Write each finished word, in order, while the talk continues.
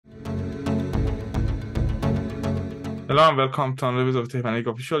Hello and welcome to another episode of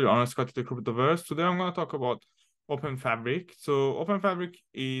Techfanaticofficial, your honest guide to the Cryptoverse. Today I'm going to talk about Openfabric. So Openfabric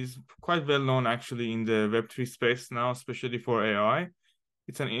is quite well known actually in the web3 space now, especially for AI.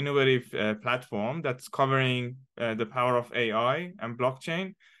 It's an innovative platform that's covering the power of AI and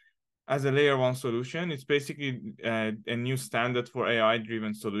blockchain as a layer one solution. It's basically a new standard for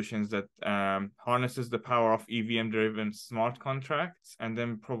AI-driven solutions that harnesses the power of EVM-driven smart contracts and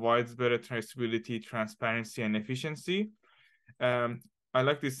then provides better traceability, transparency, and efficiency. I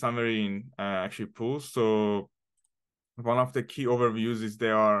like this summary in actually Poolz. So one of the key overviews is they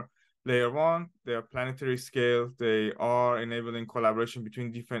are layer one, they are planetary scale, they are enabling collaboration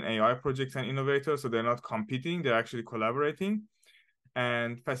between different AI projects and innovators. So they're not competing, they're actually collaborating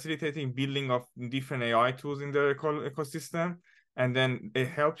and facilitating building of different AI tools in their ecosystem. And then it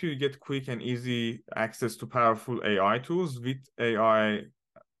helps you get quick and easy access to powerful AI tools with AI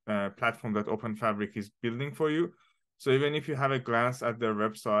platform that Openfabric is building for you. So even if you have a glance at their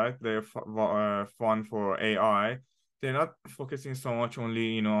website, they're fun for AI. They're not focusing so much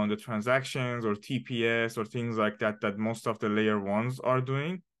only, on the transactions or TPS or things like that that most of the layer ones are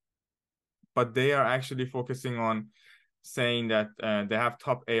doing, but they are actually focusing on saying that they have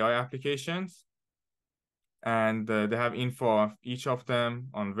top AI applications and they have info of each of them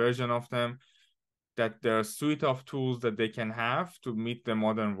on version of them, that there are a suite of tools that they can have to meet the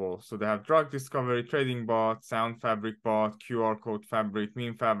modern world. So they have drug discovery, trading bot, sound fabric bot, QR code fabric,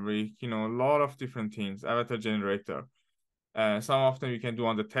 meme fabric, a lot of different things, avatar generator. Some of them you can do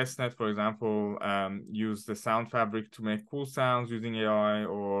on the testnet, for example, use the sound fabric to make cool sounds using AI,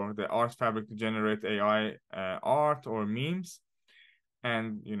 or the art fabric to generate AI art or memes,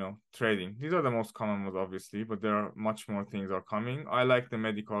 and trading. These are the most common ones, obviously, but there are much more things are coming. I like the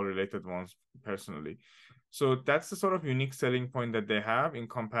medical related ones personally. So that's the sort of unique selling point that they have in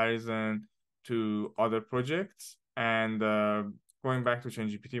comparison to other projects. And going back to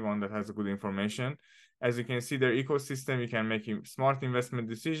ChainGPT, one that has good information. As you can see, their ecosystem, you can make a smart investment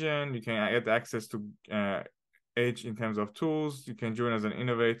decision. You can get access to edge in terms of tools. You can join as an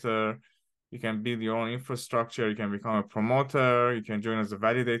innovator. You can build your own infrastructure. You can become a promoter. You can join as a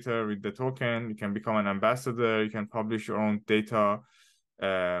validator with the token. You can become an ambassador. You can publish your own data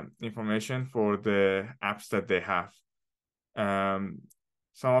information for the apps that they have.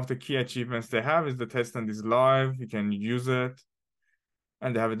 Some of the key achievements they have is the testnet is live. You can use it.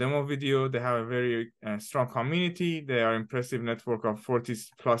 And they have a demo video. They have a very strong community. They are impressive network of 40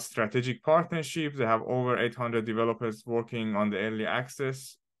 plus strategic partnerships. They have over 800 developers working on the early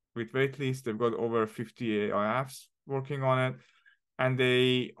access with waitlist. They've got over 50 AI apps working on it. And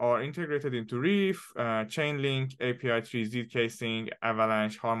they are integrated into Reef, Chainlink, API tree, Zcasing,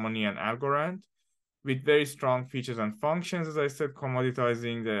 Avalanche, Harmony, and Algorand, with very strong features and functions, as I said,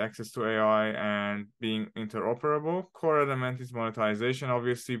 commoditizing the access to AI and being interoperable. Core element is monetization,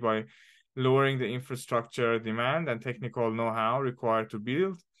 obviously, by lowering the infrastructure demand and technical know-how required to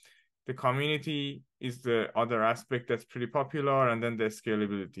build. The community is the other aspect that's pretty popular, and then the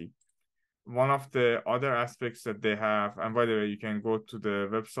scalability. One of the other aspects that they have, and by the way, you can go to the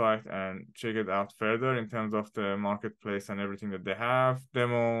website and check it out further in terms of the marketplace and everything that they have,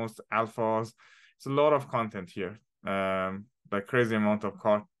 demos, alphas. It's a lot of content here, like crazy amount of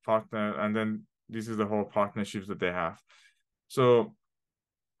partner, and then this is the whole partnerships that they have. So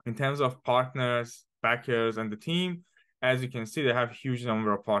in terms of partners, backers, and the team, as you can see, they have huge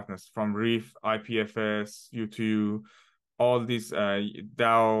number of partners from Reef, IPFS, U2, all these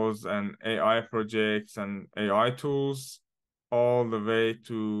DAOs and AI projects and AI tools, all the way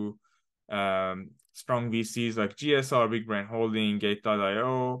to strong VCs like GSR, Big Brain Holding,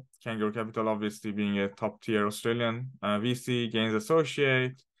 Gate.io, Kangaroo Capital, obviously being a top tier Australian VC, Gains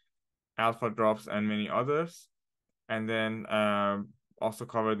Associate, Alpha Drops, and many others. And then also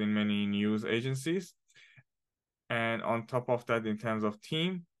covered in many news agencies. And on top of that, in terms of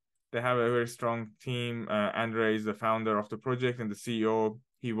team, they have a very strong team. Andre is the founder of the project and the CEO.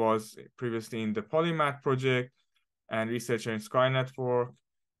 He was previously in the Polymath project and researcher in Sky Network.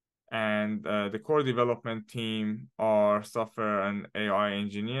 And the core development team are software and AI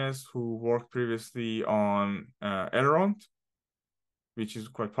engineers who worked previously on Elrond, which is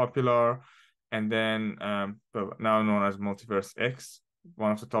quite popular. And then now known as Multiverse X,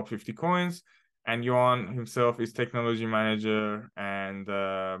 one of the top 50 coins. And Yuan himself is technology manager, and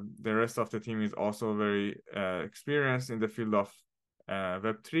the rest of the team is also very experienced in the field of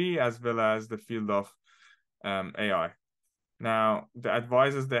Web3 as well as the field of AI. Now, the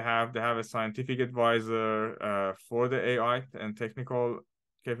advisors they have a scientific advisor for the AI and technical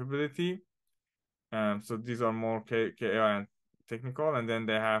capability. So these are more AI and technical. And then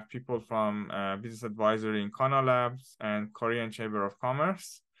they have people from business advisory in Kana Labs and Korean Chamber of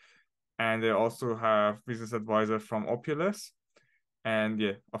Commerce. And they also have business advisor from Opulus. And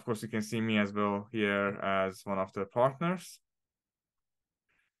yeah, of course, you can see me as well here as one of the partners.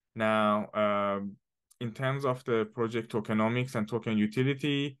 Now, in terms of the project tokenomics and token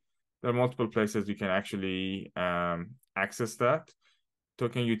utility, there are multiple places you can actually access that.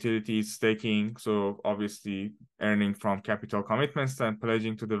 Token utility is staking, so obviously earning from capital commitments and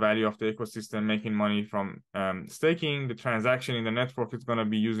pledging to the value of the ecosystem, making money from staking. The transaction in the network is going to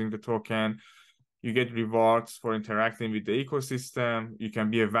be using the token. You get rewards for interacting with the ecosystem. You can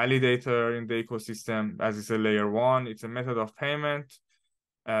be a validator in the ecosystem. As it's a layer one, it's a method of payment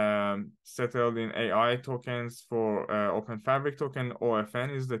settled in AI tokens for Openfabric token. OFN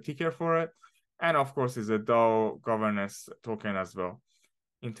is the ticker for it. And of course, is a DAO governance token as well.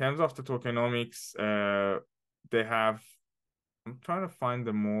 In terms of the tokenomics, they have, I'm trying to find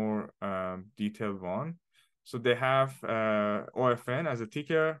the more detailed one. So they have OFN as a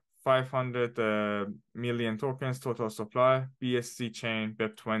ticker, 500 million tokens total supply. BSC chain,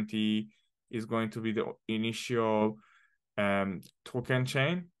 BEP20 is going to be the initial token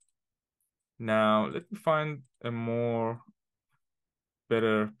chain. Now, let me find a more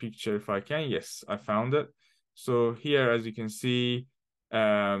better picture if I can. Yes, I found it. So here, as you can see,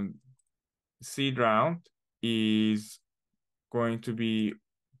 seed round is going to be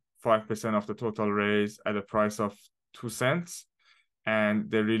 5% of the total raise at a price of 2 cents. And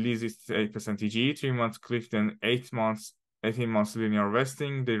the release is 8% TGE, 3 months cliff, then 18 months linear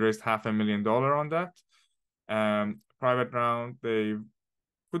vesting. They raised $500,000 on that. Private round, they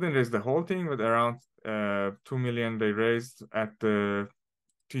couldn't raise the whole thing, but around 2 million they raised at the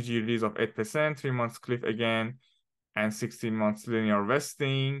TGE release of 8%, 3 months cliff again, and 16 months linear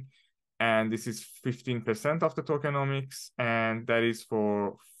vesting. And this is 15% of the tokenomics, and that is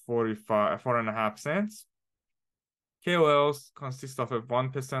for 4.5 cents. KOLs consist of a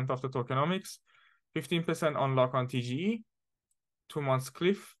 1% of the tokenomics, 15% unlock on TGE, 2 months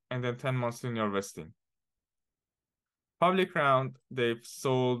cliff, and then 10 months linear vesting. Public round, they've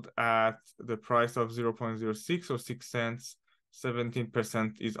sold at the price of 0.06 or 6 cents.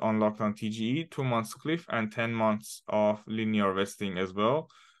 17% is unlocked on TGE, 2 months cliff, and 10 months of linear vesting as well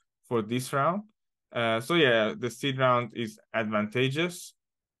for this round. So yeah, the seed round is advantageous.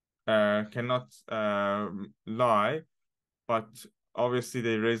 Cannot lie, but obviously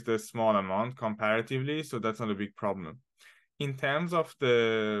they raised a small amount comparatively, so that's not a big problem. In terms of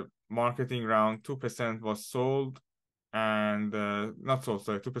the marketing round, 2% was sold and not sold,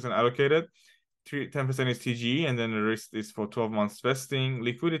 sorry, 2% allocated. 10% is TGE, and then the rest is for 12 months vesting.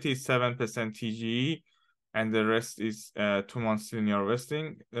 Liquidity is 7% TGE, and the rest is 2 months linear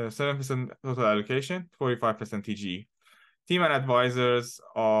vesting. 7% total allocation, 45% TGE. Team and advisors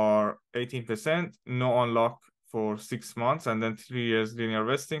are 18%, no unlock for 6 months, and then 3 years linear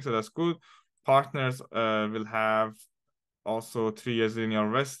vesting, so that's good. Partners will have also 3 years linear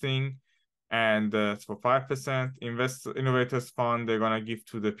vesting, and it's for 5%. Innovators fund, they're gonna give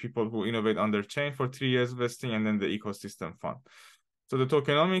to the people who innovate on their chain for 3 years vesting, and then the ecosystem fund. So the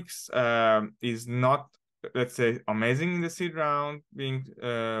tokenomics is not, let's say, amazing in the seed round, being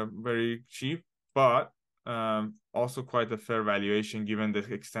very cheap, but also quite a fair valuation given the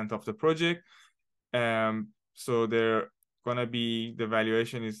extent of the project. So they're gonna be, the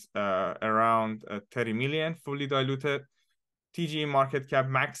valuation is around 30 million fully diluted. TGE market cap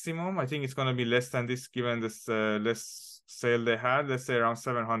maximum, I think it's going to be less than this given this less sale they had. Let's say around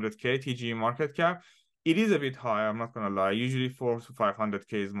 700K TGE market cap. It is a bit high, I'm not going to lie. Usually 400 to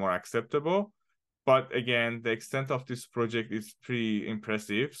 500K is more acceptable. But again, the extent of this project is pretty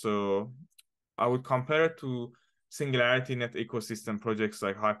impressive. So I would compare it to Singularity Net ecosystem projects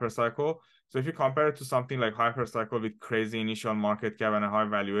like Hypercycle. So if you compare it to something like Hypercycle with crazy initial market cap and a high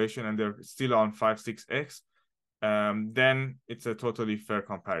valuation, and they're still on 5-6x, then it's a totally fair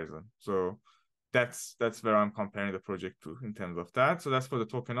comparison. So that's where I'm comparing the project to in terms of that. So that's for the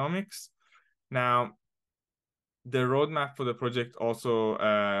tokenomics. Now, the roadmap for the project also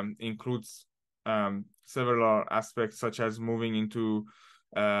includes several aspects, such as moving into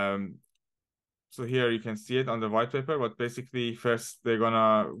so here you can see it on the white paper, but basically first they're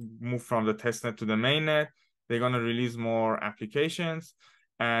gonna move from the testnet to the mainnet. They're gonna release more applications,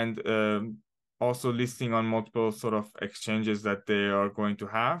 and also listing on multiple sort of exchanges that they are going to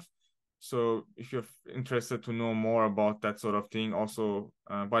have. So if you're interested to know more about that sort of thing, also,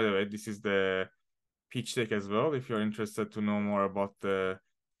 by the way, this is the pitch deck as well, if you're interested to know more about the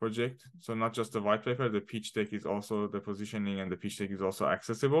project. So not just the white paper, the pitch deck is also, the positioning and the pitch deck is also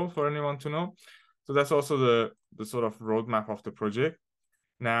accessible for anyone to know. So that's also the sort of roadmap of the project.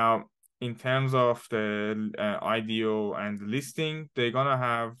 Now, in terms of the IDO and the listing, they're gonna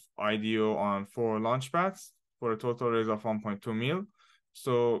have IDO on 4 Launchpads for a total raise of 1.2 mil.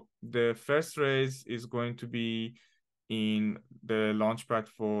 So the first raise is going to be in the Launchpad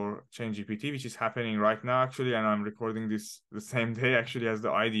for ChainGPT, which is happening right now actually, and I'm recording this the same day actually as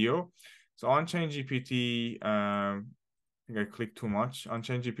the IDO. So on ChainGPT, I think I clicked too much. On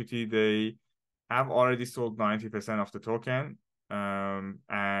ChainGPT, they have already sold 90% of the token,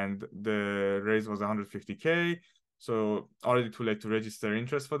 and the raise was 150K. So already too late to register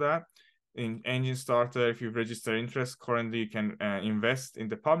interest for that. In Enjinstarter, if you've registered interest, currently you can invest in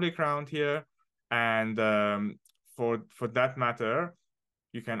the public round here. And for that matter,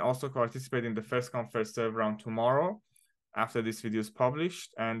 you can also participate in the first come first serve round tomorrow after this video is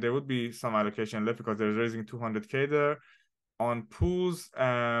published, and there would be some allocation left because they're raising 200K there. On Poolz,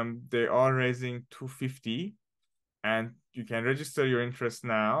 they are raising 250, and you can register your interest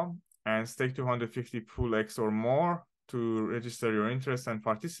now and stake 250 Pool X or more to register your interest and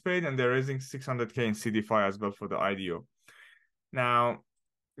participate, and they're raising 600K in Seedify as well for the IDO. Now,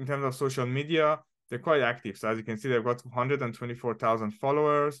 in terms of social media, they're quite active. So as you can see, they've got 124,000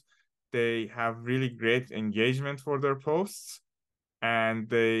 followers. They have really great engagement for their posts, and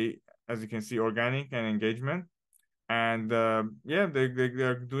they, as you can see, organic and engagement. And yeah,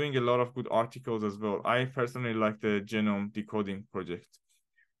 they're doing a lot of good articles as well. I personally like the genome decoding project.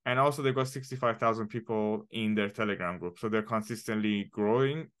 And also they've got 65,000 people in their Telegram group. So they're consistently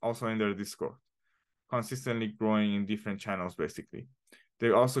growing also in their Discord, consistently growing in different channels, basically. They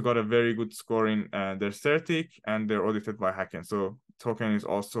also got a very good score in their Certic, and they're audited by Hacken. So token is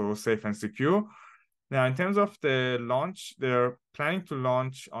also safe and secure. Now, in terms of the launch, they're planning to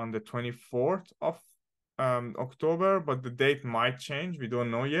launch on the 24th of October, but the date might change. We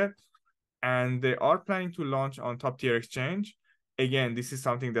don't know yet. And they are planning to launch on top tier exchange. Again, this is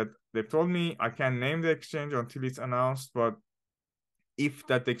something that they've told me. I can't name the exchange until it's announced, but if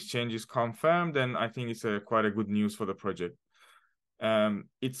that exchange is confirmed, then I think it's quite a good news for the project.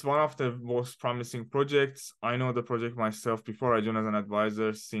 It's one of the most promising projects. I know the project myself before I joined as an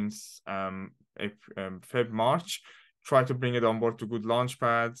advisor since March. Try to bring it on board to good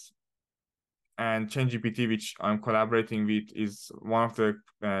Launchpads. And ChainGPT, which I'm collaborating with, is one of the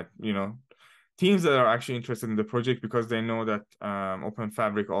teams that are actually interested in the project because they know that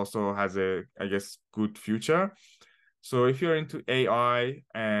Openfabric also has a, I guess, good future. So if you're into AI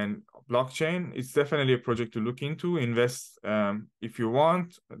and blockchain, it's definitely a project to look into. Invest if you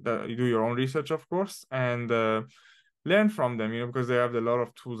want. You do your own research, of course, and learn from them, because they have a lot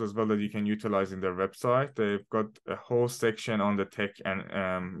of tools as well that you can utilize in their website. They've got a whole section on the tech, and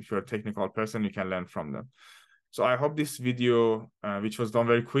if you're a technical person, you can learn from them. So I hope this video, which was done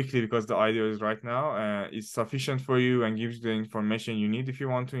very quickly because the idea is right now, is sufficient for you and gives you the information you need if you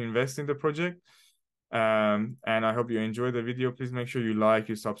want to invest in the project. And I hope you enjoyed the video. Please make sure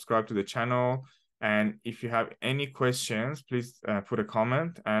you subscribe to the channel. And if you have any questions, please put a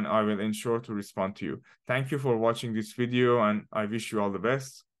comment and I will ensure to respond to you. Thank you for watching this video and I wish you all the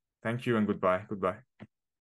best. Thank you and goodbye. Goodbye.